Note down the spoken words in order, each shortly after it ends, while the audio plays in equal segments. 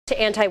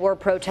To anti-war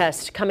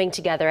protests coming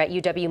together at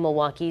UW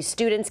Milwaukee,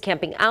 students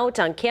camping out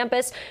on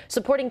campus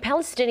supporting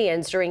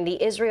Palestinians during the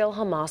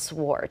Israel-Hamas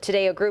war.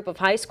 Today, a group of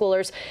high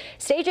schoolers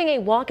staging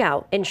a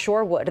walkout in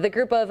Shorewood. The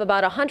group of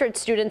about 100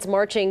 students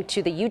marching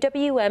to the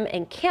UWM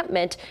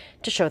encampment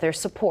to show their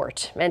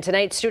support. And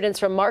tonight, students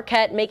from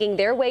Marquette making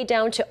their way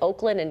down to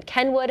Oakland and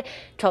Kenwood.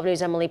 12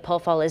 News' Emily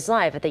Pofall is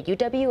live at the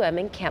UWM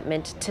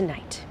encampment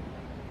tonight.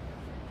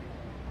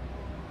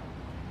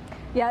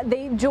 Yeah,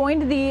 they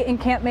joined the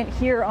encampment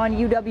here on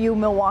UW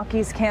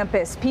Milwaukee's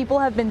campus. People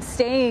have been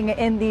staying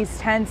in these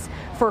tents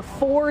for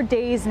 4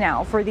 days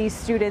now for these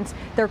students.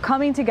 They're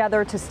coming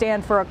together to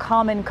stand for a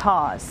common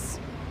cause.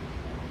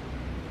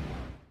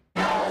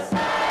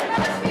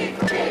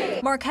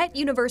 Marquette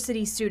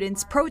University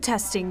students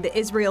protesting the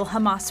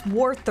Israel-Hamas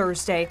war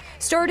Thursday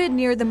started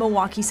near the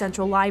Milwaukee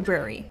Central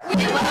Library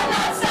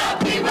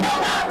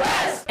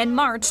and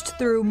marched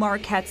through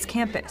Marquette's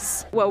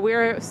campus. What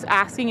we're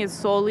asking is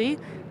solely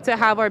to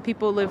have our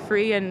people live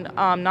free and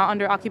not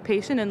under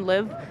occupation and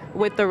live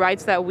with the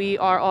rights that we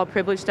are all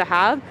privileged to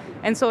have.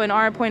 And so in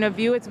our point of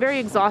view, it's very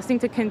exhausting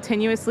to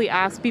continuously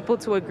ask people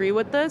to agree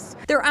with this.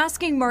 They're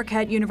asking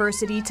Marquette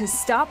University to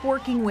stop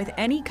working with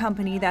any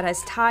company that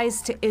has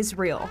ties to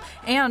Israel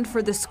and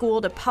for the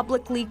school to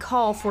publicly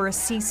call for a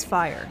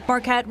ceasefire.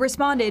 Marquette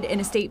responded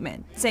in a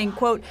statement saying,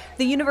 quote,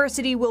 "The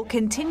university will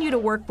continue to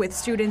work with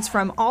students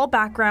from all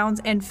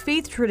backgrounds and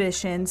faith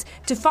traditions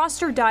to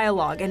foster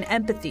dialogue and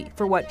empathy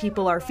for what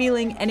people are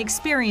feeling and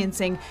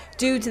experiencing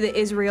due to the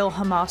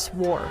Israel-Hamas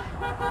war."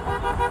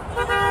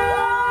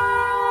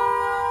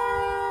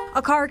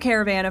 A car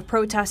caravan of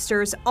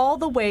protesters all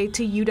the way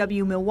to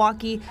UW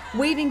Milwaukee,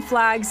 waving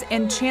flags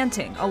and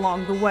chanting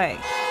along the way.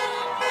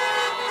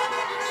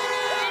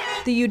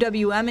 The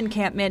UWM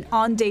encampment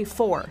on day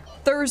 4,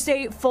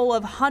 Thursday, full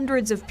of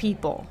hundreds of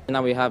people.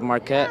 Now we have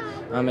Marquette.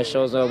 It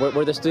shows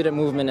where the student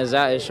movement is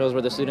at. It shows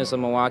where the students of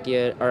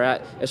Milwaukee are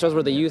at. It shows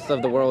where the youth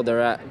of the world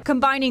are at.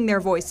 Combining their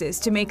voices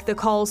to make the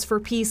calls for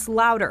peace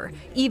louder,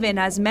 even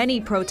as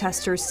many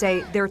protesters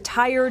say they're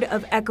tired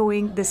of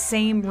echoing the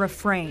same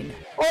refrain.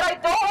 What I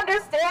don't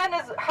understand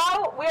is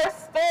how we're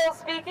still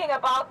speaking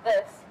about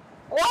this.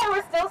 Why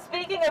we're still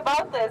speaking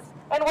about this.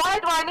 And why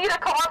do I need to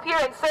come up here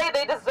and say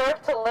they deserve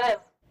to live?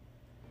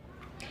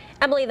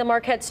 Emily, the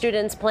Marquette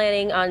students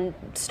planning on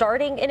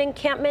starting an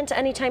encampment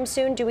anytime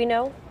soon, do we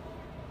know?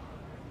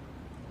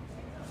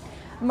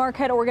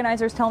 Marquette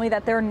organizers tell me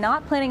that they're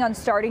not planning on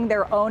starting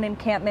their own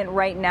encampment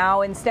right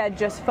now, instead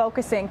just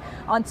focusing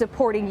on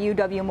supporting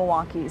UW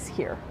Milwaukee's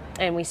here.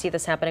 And we see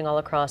this happening all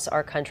across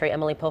our country.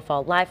 Emily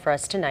Pofall live for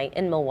us tonight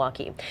in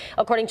Milwaukee.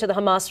 According to the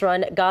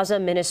Hamas-run Gaza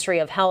Ministry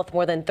of Health,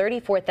 more than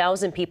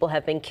 34,000 people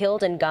have been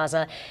killed in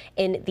Gaza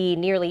in the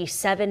nearly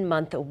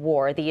 7-month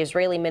war. The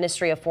Israeli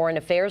Ministry of Foreign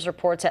Affairs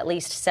reports at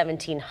least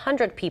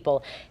 1,700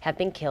 people have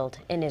been killed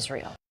in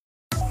Israel.